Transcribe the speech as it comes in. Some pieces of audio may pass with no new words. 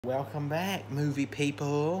Welcome back, movie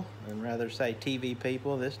people, and rather say TV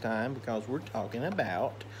people this time because we're talking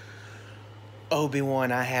about Obi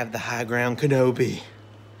Wan. I have the high ground Kenobi.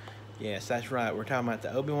 Yes, that's right. We're talking about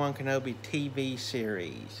the Obi Wan Kenobi TV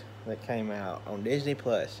series that came out on Disney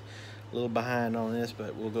Plus. A little behind on this,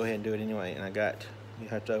 but we'll go ahead and do it anyway. And you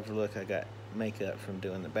have to overlook, I got makeup from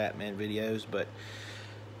doing the Batman videos, but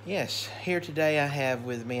yes, here today I have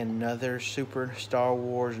with me another super Star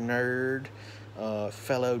Wars nerd.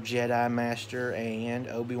 Fellow Jedi Master and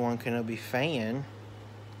Obi Wan Kenobi fan,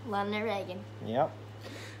 London Reagan. Yep.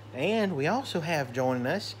 And we also have joining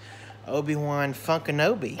us Obi Wan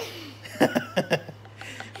Funkenobi.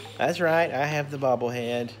 That's right, I have the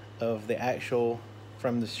bobblehead of the actual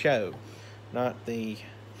from the show, not the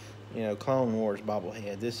Clone Wars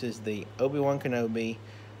bobblehead. This is the Obi Wan Kenobi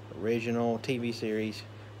original TV series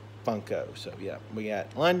Funko. So yeah, we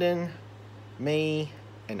got London, me,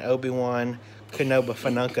 and Obi Wan Kenobi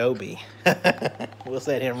Fununkobi. We'll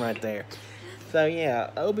set him right there. So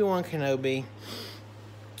yeah, Obi Wan Kenobi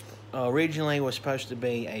originally was supposed to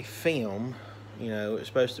be a film. It was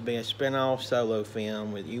supposed to be a spin-off solo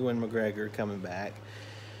film with Ewan McGregor coming back.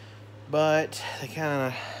 But they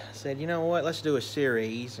kind of said, you know what, let's do a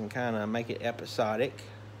series and kind of make it episodic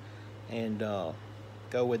and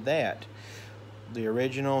go with that. The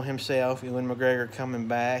original himself, Ewan McGregor, coming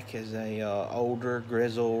back as a older,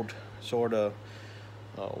 grizzled, sort of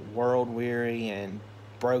world-weary and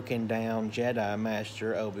broken-down Jedi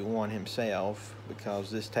Master Obi-Wan himself,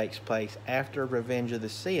 because this takes place after Revenge of the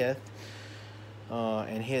Sith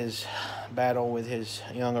and his battle with his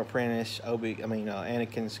young apprentice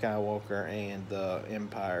Anakin Skywalker, and the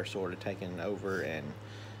Empire sort of taking over and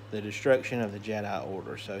the destruction of the Jedi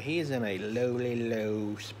Order. So he is in a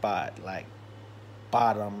low spot, like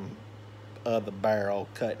bottom of the barrel,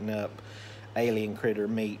 cutting up alien critter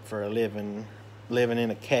meat for a living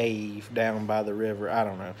in a cave down by the river. I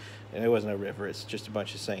don't know. It wasn't a river. It's just a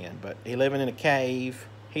bunch of sand. But he living in a cave.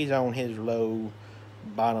 He's on his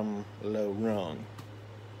bottom low rung.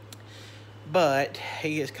 But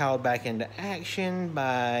he gets called back into action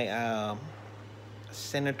by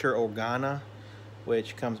Senator Organa,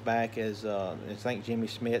 which comes back as I think Jimmy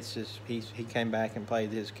Smits he came back and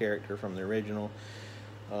played his character from the original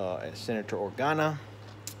as Senator Organa.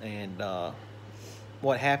 And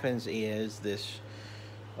what happens is this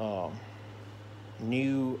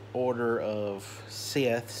new order of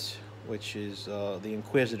Siths, which is the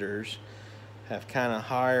Inquisitors, have kind of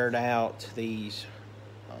hired out these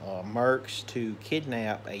mercs to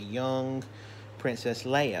kidnap a young Princess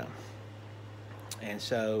Leia. And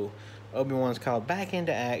so Obi-Wan's called back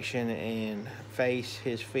into action and face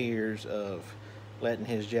his fears of letting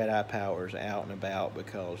his Jedi powers out and about,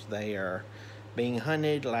 because they are being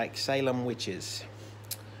hunted like Salem witches.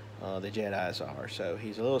 The Jedis are. So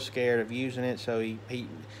he's a little scared of using it. So he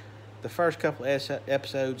the first couple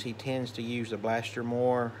episodes he tends to use the blaster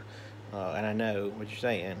more. And I know what you're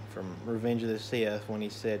saying from Revenge of the Sith when he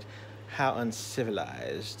said, "How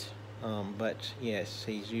uncivilized." But yes,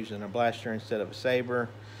 he's using a blaster instead of a saber.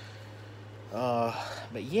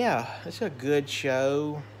 But yeah, it's a good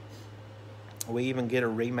show. We even get a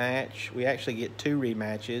rematch. We actually get two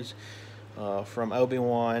rematches from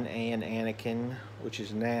Obi-Wan and Anakin, which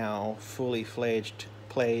is now fully fledged,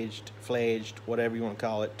 whatever you want to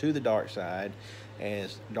call it, to the dark side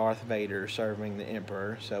as Darth Vader serving the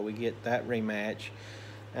Emperor. So we get that rematch.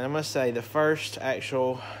 And I must say, the first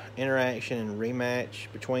actual interaction and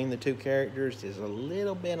rematch between the two characters is a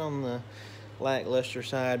little bit on the lackluster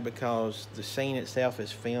side, because the scene itself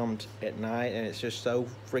is filmed at night and it's just so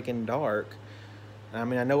freaking dark. I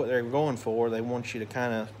mean, I know what they're going for. They want you to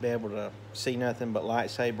kind of be able to see nothing but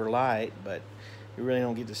lightsaber light, but you really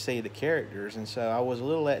don't get to see the characters. And so I was a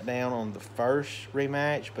little let down on the first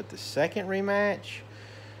rematch, but the second rematch,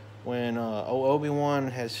 when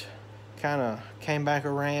Obi-Wan has kind of came back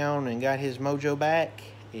around and got his mojo back,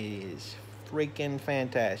 is freaking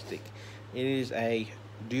fantastic. It is a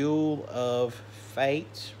duel of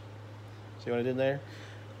fates. See what I did there?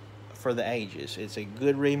 For the ages. It's a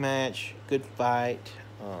good rematch, good fight.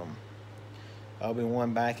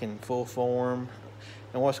 Obi-Wan back in full form.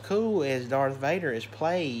 And what's cool is Darth Vader is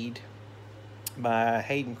played by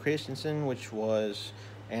Hayden Christensen, which was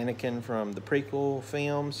Anakin from the prequel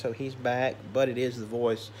films. So he's back, but it is the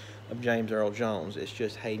voice of James Earl Jones. It's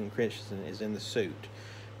just Hayden Christensen is in the suit.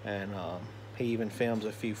 And he even films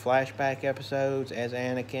a few flashback episodes as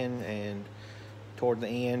Anakin, and toward the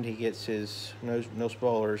end he gets his, no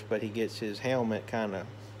spoilers, but he gets his helmet kind of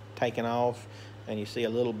taken off, and you see a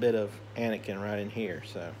little bit of Anakin right in here.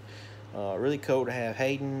 So Really cool to have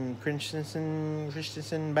Hayden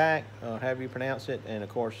Christensen back, however you pronounce it, and of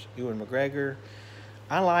course Ewan McGregor.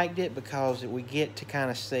 I liked it because we get to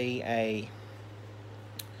kind of see a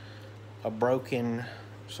broken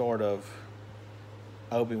sort of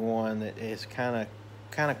Obi-Wan that is kind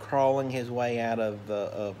of crawling his way out of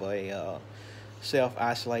a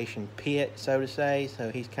self-isolation pit, so to say.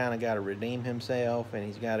 So he's kind of got to redeem himself, and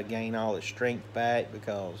he's got to gain all his strength back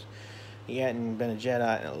because he hadn't been a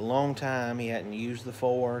Jedi in a long time. He hadn't used the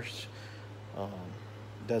Force.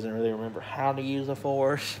 Doesn't really remember how to use the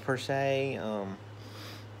Force per se,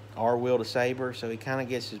 or wield a saber. So he kind of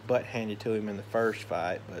gets his butt handed to him in the first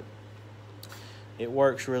fight, but it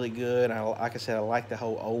works really good. Like I said, I like the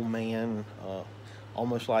whole old man,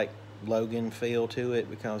 almost like Logan feel to it,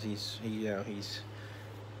 because he's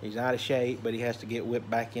out of shape, but he has to get whipped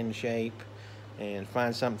back into shape and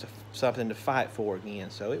find something to fight for again.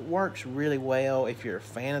 So it works really well. If you're a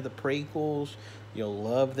fan of the prequels, you'll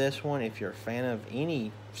love this one. If you're a fan of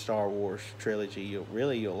any Star Wars trilogy,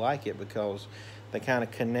 you'll like it, because they kind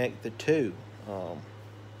of connect the two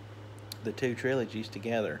trilogies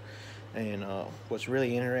together. And what's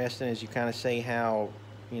really interesting is you kind of see how,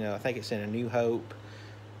 I think it's in A New Hope,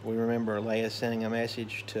 we remember Leia sending a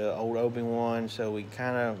message to old Obi-Wan, so we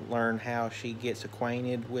kind of learn how she gets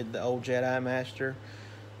acquainted with the old Jedi Master.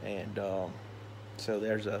 And so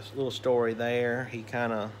there's a little story there. He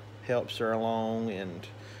kind of helps her along and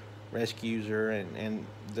rescues her. And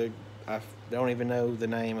I don't even know the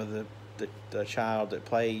name of the child that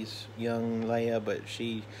plays young Leia, but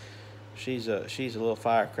she's a little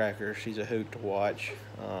firecracker. She's a hoot to watch.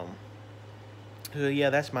 So yeah,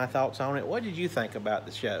 that's my thoughts on it. What did you think about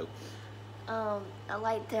the show? I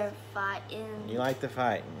like their fighting. You like the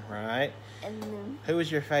fighting, right? And then Who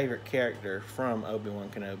was your favorite character from Obi Wan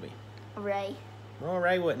Kenobi? Rey. Well,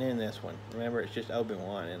 Rey wasn't in this one. Remember, it's just Obi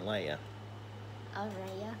Wan and Leia. Oh,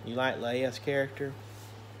 Rey. You like Leia's character?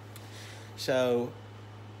 So,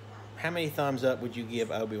 how many thumbs up would you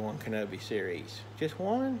give Obi Wan Kenobi series? Just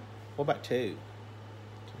one? What about two?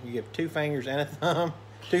 You give 2 fingers and a thumb?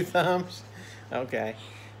 2 thumbs? Okay.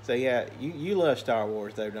 So yeah, you love Star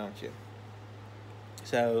Wars though, don't you?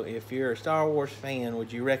 So if you're a Star Wars fan,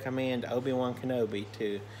 would you recommend Obi Wan Kenobi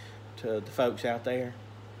to the folks out there?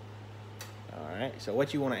 All right. So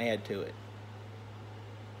what you want to add to it?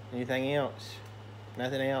 Anything else?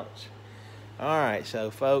 Nothing else? All right. So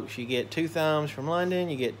folks, you get 2 thumbs from London.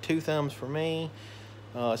 You get 2 thumbs from me.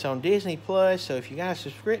 It's on Disney Plus. So if you got a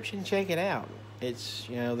subscription, check it out. It's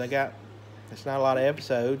it's not a lot of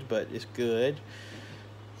episodes, but it's good.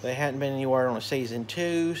 They hadn't been anywhere on a season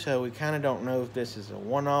 2, so we kind of don't know if this is a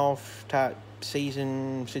one-off type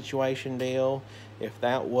season situation deal. If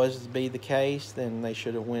that was to be the case, then they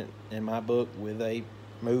should have went, in my book, with a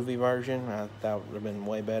movie version. I thought it would have been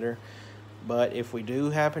way better. But if we do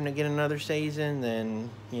happen to get another season, then,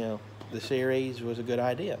 the series was a good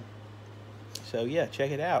idea. So, yeah,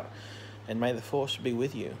 check it out. And may the Force be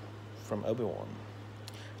with you, from Obi-Wan.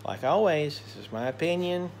 Like always, this is my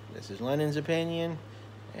opinion. This is London's opinion.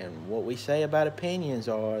 And what we say about opinions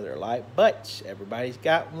are, they're like butts. Everybody's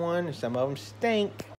got one, and some of them stink.